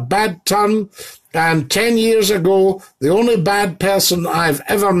done you a bad turn. And 10 years ago, the only bad person I've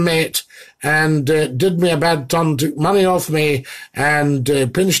ever met and did me a bad turn, took money off me and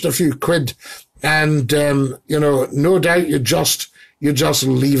pinched a few quid. And, you know, no doubt you just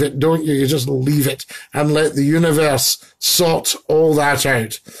leave it, don't you? You just leave it and let the universe sort all that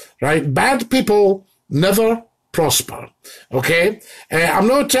out, right? Bad people never prosper, okay? I'm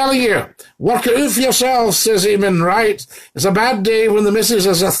not telling you. Work it out for yourself, says Eamon, right? It's a bad day when the missus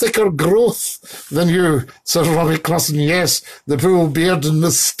has a thicker growth than you, says Robbie Crossan. Yes, the full beard and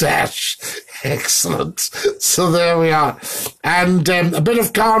moustache. Excellent. So there we are. And a bit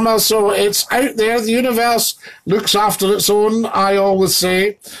of karma, so it's out there. The universe looks after its own, I always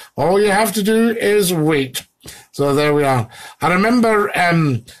say. All you have to do is wait. So there we are. I remember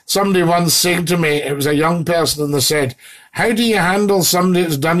somebody once saying to me, it was a young person, and they said, how do you handle somebody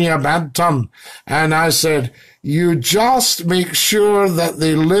that's done you a bad turn? And I said, you just make sure that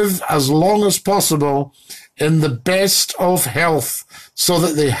they live as long as possible in the best of health so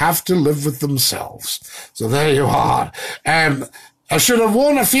that they have to live with themselves. So there you are. I should have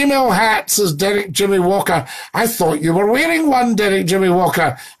worn a female hat, says Derek Jimmy Walker. I thought you were wearing one, Derek Jimmy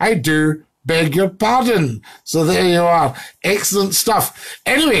Walker. I do beg your pardon. So there you are. Excellent stuff.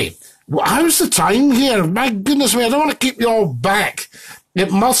 Anyway, how's the time here? My goodness me, I don't want to keep you all back.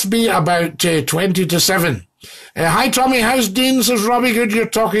 It must be about 20 to 7. Hi, Tommy. How's Dean? Says Robbie. Good you're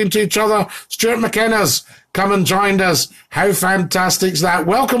talking to each other. Stuart McKenna's come and joined us. How fantastic is that?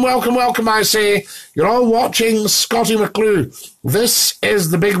 Welcome, welcome, welcome, I say. You're all watching Scottie McClue. This is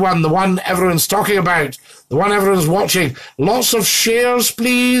the big one, the one everyone's talking about, the one everyone's watching. Lots of shares,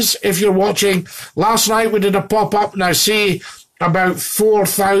 please, if you're watching. Last night we did a pop-up, and I see about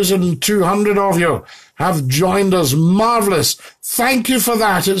 4,200 of you have joined us. Marvellous. Thank you for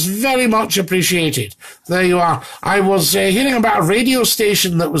that. It's very much appreciated. There you are. I was hearing about a radio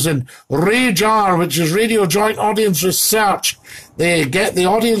station that was in RAJAR, which is Radio Joint Audience Research. They get the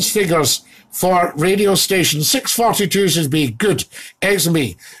audience figures for radio stations. 642 says B. Good.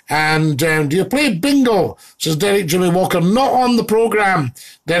 XB. And do you play bingo? Says Derek Jimmy Walker. Not on the programme,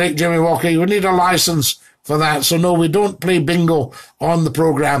 Derek Jimmy Walker. You would need a licence for that. So no, we don't play bingo on the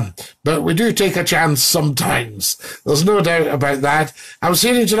programme, but we do take a chance sometimes. There's no doubt about that. I was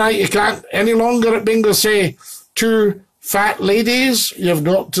hearing tonight you can't any longer at bingo say two fat ladies. You've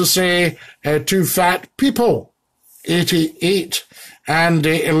got to say two fat people. 88. And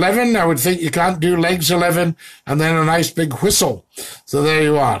 11, I would think you can't do legs 11, and then a nice big whistle. So there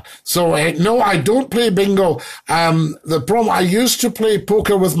you are. So, no, I don't play bingo. The problem, I used to play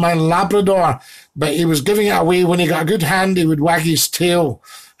poker with my Labrador, but he was giving it away. When he got a good hand, he would wag his tail,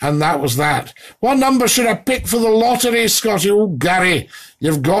 and that was that. What number should I pick for the lottery, Scotty? Oh, Gary,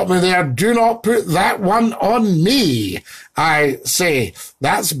 you've got me there. Do not put that one on me, I say.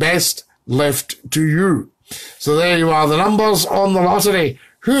 That's best left to you. So there you are, the numbers on the lottery.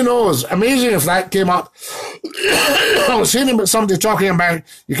 Who knows? Amazing if that came up. I was hearing about somebody talking about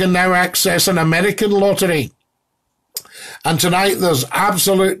you can now access an American lottery. And tonight there's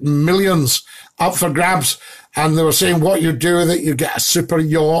absolute millions up for grabs. And they were saying what you'd do with it, you'd get a super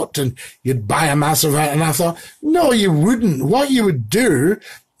yacht and you'd buy a massive house. And I thought, no, you wouldn't. What you would do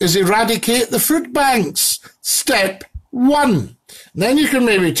is eradicate the food banks. Step 1. And then you can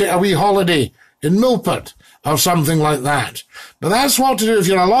maybe take a wee holiday in Milford or something like that. But that's what to do. If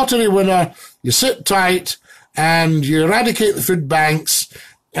you're a lottery winner, you sit tight and you eradicate the food banks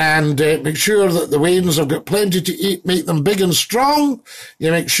and make sure that the Waynes have got plenty to eat, make them big and strong. You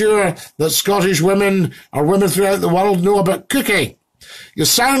make sure that Scottish women or women throughout the world know about cooking. You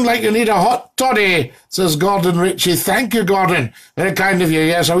sound like you need a hot toddy, says Gordon Ritchie. Thank you, Gordon. Very kind of you.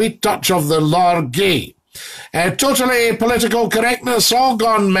 Yes, a wee touch of the Lorgie. Totally political correctness, all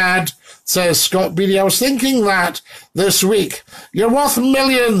gone mad, says Scott Beattie. I was thinking that this week. You're worth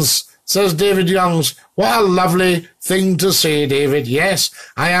millions, says David Youngs. What a lovely thing to say, David. Yes,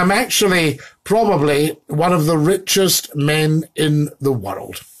 I am actually probably one of the richest men in the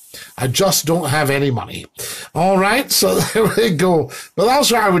world. I just don't have any money. All right, so there we go. But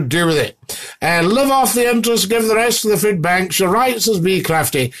that's what I would do with it. Live off the interest, give the rest to the food banks. You're right, says B.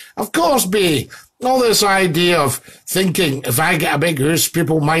 Crafty. Of course, B. All this idea of thinking if I get a big house,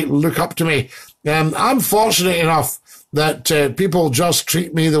 people might look up to me. I'm fortunate enough that people just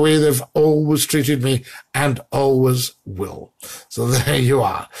treat me the way they've always treated me and always will. So there you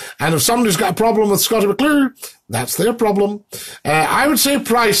are. And if somebody's got a problem with Scottie McClue, that's their problem. I would say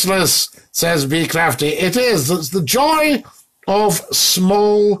priceless, says B. Crafty. It is. It's the joy of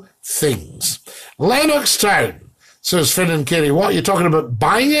small things. Lennoxtown, says Finn and Kerry. What, are you talking about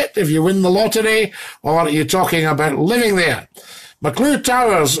buying it if you win the lottery, or are you talking about living there? McClue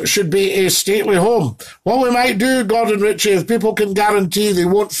Towers should be a stately home. What we might do, Gordon Ritchie, if people can guarantee they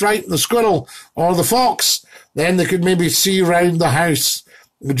won't frighten the squirrel or the fox, then they could maybe see round the house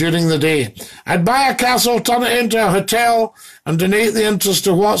during the day. I'd buy a castle, turn it into a hotel, and donate the interest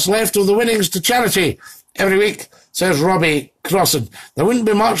of what's left of the winnings to charity every week, says Robbie Crossan. There wouldn't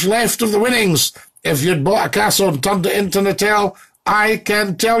be much left of the winnings if you'd bought a castle and turned it into an hotel. I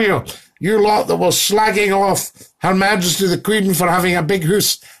can tell you. You lot that was slagging off Her Majesty the Queen for having a big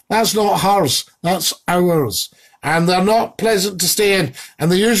house, that's not hers, that's ours. And they're not pleasant to stay in.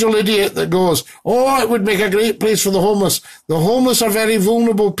 And the usual idiot that goes, oh, it would make a great place for the homeless. The homeless are very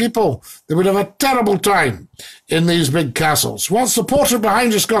vulnerable people. They would have a terrible time in these big castles. What's the portrait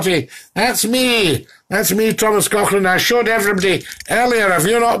behind you, Scotty? That's me. That's me, Thomas Cochrane. I showed everybody earlier. Have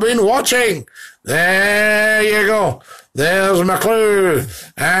you not been watching? There you go. There's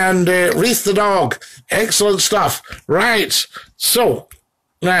McClue and Wreath the dog. Excellent stuff. Right. So,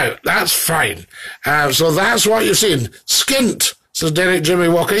 now, that's fine. So that's what you've seen. Skint, says Derek Jimmy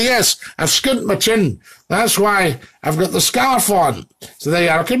Walker. Yes, I've skint my chin. That's why I've got the scarf on. So there you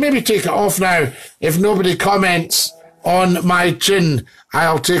are. I can maybe take it off now. If nobody comments on my chin,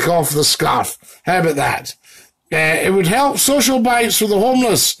 I'll take off the scarf. How about that? It would help social bites for the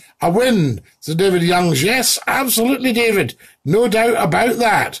homeless. A win, says David Youngs. Yes, absolutely, David. No doubt about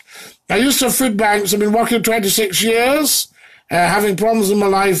that. I used to have food banks. I've been working 26 years. Having problems in my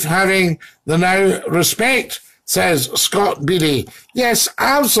life, having the now respect, says Scott Beattie. Yes,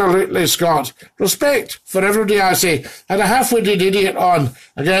 absolutely, Scott. Respect for everybody, I say. I had a half-witted idiot on,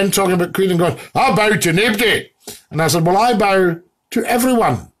 again, talking about Queen and going, I bow to nobody. And I said, well, I bow to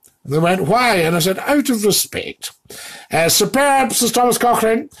everyone. And they went, why? And I said, out of respect. Superb, says Thomas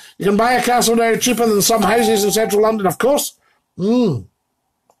Cochrane. You can buy a castle now cheaper than some houses in central London, of course. I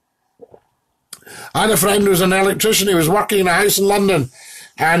had a friend who was an electrician. He was working in a house in London,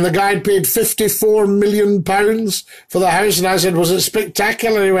 and the guy paid £54 million for the house. And I said, was it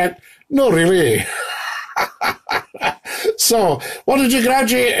spectacular? He went, no, really. So, what did you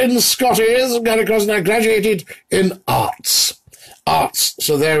graduate in, Scotty? Gary Crossan, I graduated in arts. Arts,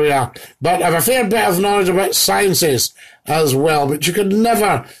 so there we are. But I have a fair bit of knowledge about sciences as well, but you could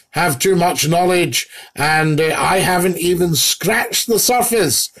never have too much knowledge, and I haven't even scratched the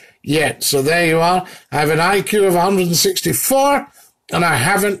surface yet. So there you are. I have an IQ of 164, and I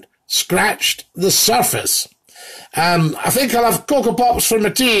haven't scratched the surface. I think I'll have Cocoa Pops for my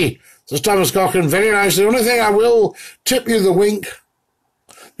tea, says Thomas Cochrane. Very nice. The only thing I will tip you the wink,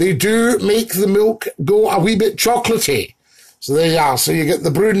 they do make the milk go a wee bit chocolatey. So there you are. So you get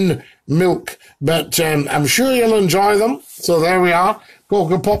the brewing milk, but I'm sure you'll enjoy them. So there we are.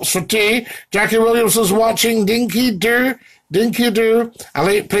 Cocoa Pops for tea. Jackie Williams is watching Dinky-Doo. Dinky-Doo, a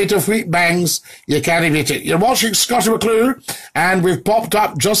late plate of wheat bangs. You can't beat it. You're watching Scottie McClue, and we've popped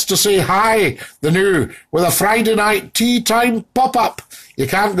up just to say hi, the new, with a Friday night tea time pop-up. You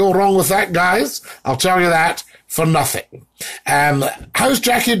can't go wrong with that, guys. I'll tell you that for nothing. How's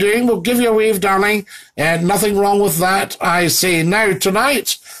Jackie doing? We'll give you a wave, darling. Nothing wrong with that, I say. Now,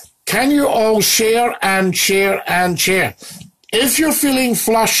 tonight, can you all share and share and share? If you're feeling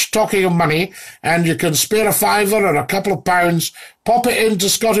flush talking of money and you can spare a £5 or a couple of pounds, pop it into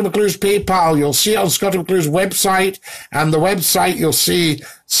Scottie McClue's PayPal. You'll see it on Scottie McClue's website, and the website you'll see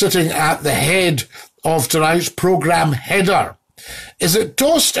sitting at the head of tonight's programme header. Is it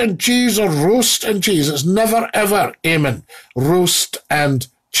toast and cheese or roast and cheese? It's never, ever, Eamon, roast and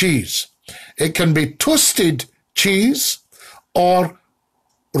cheese. It can be toasted cheese or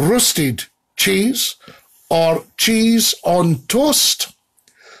roasted cheese, or cheese on toast,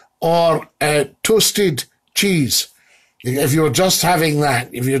 or toasted cheese. If you're just having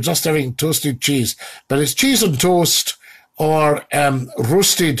that, if you're just having toasted cheese. But it's cheese on toast or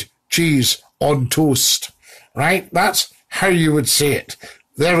roasted cheese on toast, right? That's how you would say it.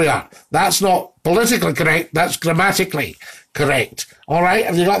 There we are. That's not politically correct. That's grammatically correct. All right,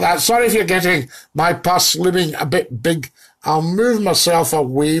 have you got that? Sorry if you're getting my pus looming a bit big. I'll move myself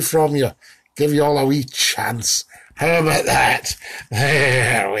away from you. Give you all a wee chance. How about that?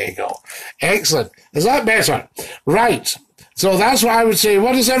 There we go. Excellent. Is that better? Right. So that's what I would say.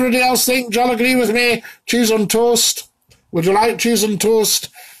 What does everybody else think? John, agree with me? Cheese on toast? Would you like cheese on toast?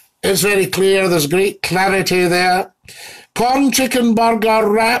 It's very clear. There's great clarity there. Corn chicken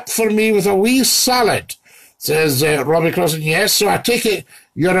burger wrap for me with a wee salad, says Robbie Crossan. Yes, so I take it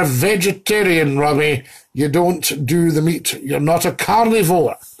you're a vegetarian, Robbie. You don't do the meat. You're not a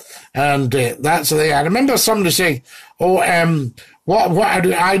carnivore. And that's the thing. I remember somebody saying, what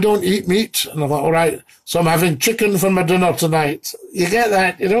I don't eat meat. And I thought, all right, so I'm having chicken for my dinner tonight. You get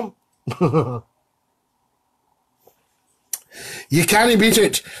that, you know? You can't beat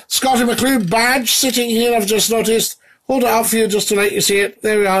it. Scottie McClue badge sitting here, I've just noticed. Hold it up for you just to let you see it.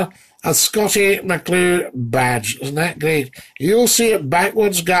 There we are. A Scottie McClue badge. Isn't that great? You'll see it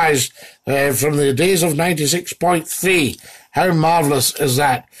backwards, guys, from the days of 96.3. How marvellous is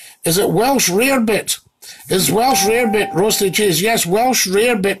that? Is it Welsh Rarebit? Is Welsh Rarebit roasted cheese? Yes, Welsh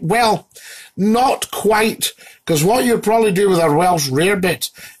Rarebit. Well, not quite, because what you'd probably do with a Welsh Rarebit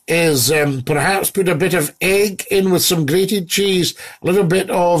is perhaps put a bit of egg in with some grated cheese, a little bit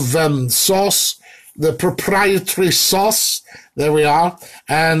of sauce, the proprietary sauce. There we are.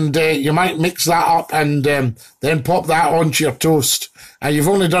 And you might mix that up and then pop that onto your toast. And you've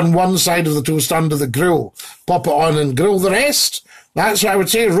only done one side of the toast under the grill. Pop it on and grill the rest. That's what I would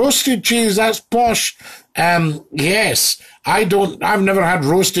say. Roasted cheese, that's posh. Yes, I've never had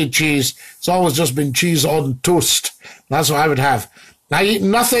roasted cheese. It's always just been cheese on toast. That's what I would have. I eat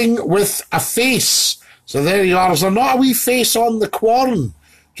nothing with a face. So there you are. Is there not a wee face on the corn?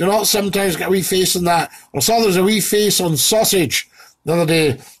 Do you not sometimes get a wee face on that? I saw there's a wee face on sausage the other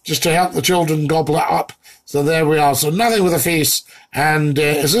day, just to help the children gobble it up. So there we are. So nothing with a face. And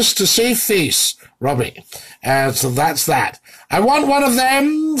is this to save face, Robbie? So that's that. I want one of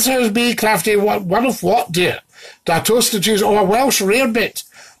them, says B. Crafty. One of what, dear? A toasted cheese or a Welsh Rarebit?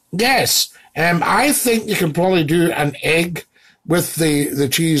 Yes. I think you can probably do an egg with the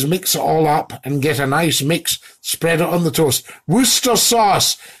cheese, mix it all up and get a nice mix, spread it on the toast. Worcester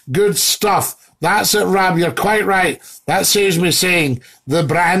sauce, good stuff. That's it, Rab, you're quite right. That saves me saying the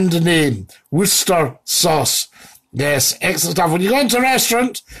brand name, Worcester sauce. Yes, excellent stuff. When you go into a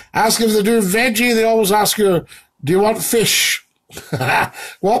restaurant, ask if they do veggie, they always ask you, do you want fish?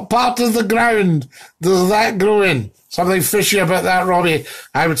 What part of the ground does that grow in? Something fishy about that, Robbie.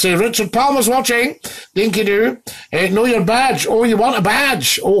 I would say Richard Palmer's watching. Dinky-Doo. Know your badge. Oh, you want a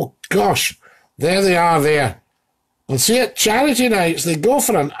badge? Oh, gosh. There they are there. And see, at charity nights, they go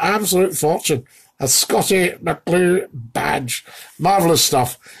for an absolute fortune. A Scottie McClue badge. Marvellous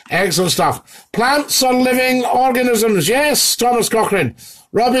stuff. Excellent stuff. Plants are living organisms. Yes, Thomas Cochrane.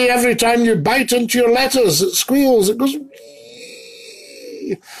 Robbie, every time you bite into your letters, it squeals. It goes...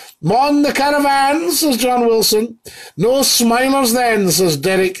 Mon the Caravans, says John Wilson. No smilers then, says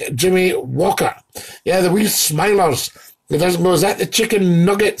Derek Jimmy Walker. Yeah, the wee smilers. It doesn't go, is that the chicken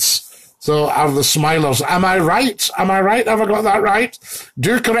nuggets? So are the Smilers. Am I right? Am I right? Have I got that right?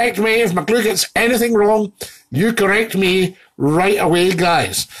 Do correct me. If McClue gets anything wrong, you correct me right away,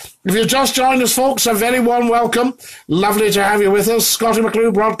 guys. If you've just joined us, folks, a very warm welcome. Lovely to have you with us. Scottie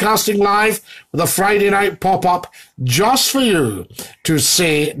McClue broadcasting live with a Friday night pop-up just for you to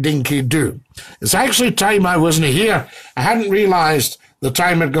say Dinky-Doo. It's actually time I wasn't here. I hadn't realised the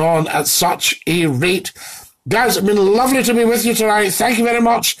time had gone at such a rate. Guys, it's been lovely to be with you tonight. Thank you very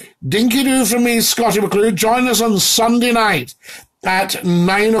much. Dinky-Doo from me, Scottie McClue. Join us on Sunday night at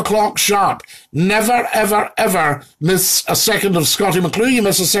 9 o'clock sharp. Never, ever, ever miss a second of Scottie McClue. You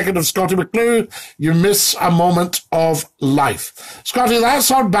miss a second of Scottie McClue, you miss a moment of life. Scottie, that's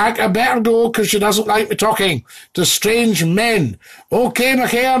her back. I better go because she doesn't like me talking to strange men. Okay,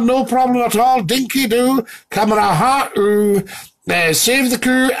 McCare, no problem at all. Dinky-Doo, camera ha-oo. Save the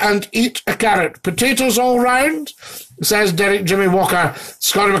coo and eat a carrot. Potatoes all round, says Derek Jimmy Walker.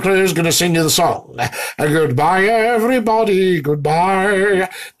 Scottie McClue is going to sing you the song. Goodbye, everybody, goodbye.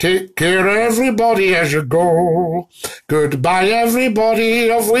 Take care, everybody, as you go. Goodbye, everybody,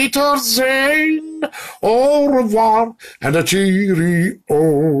 of Wiedersehen. Au revoir, and a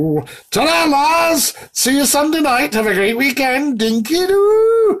cheerio. Ta-da, lads. See you Sunday night. Have a great weekend.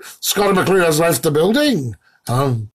 Dinky-Doo. Scottie McClue has left the building.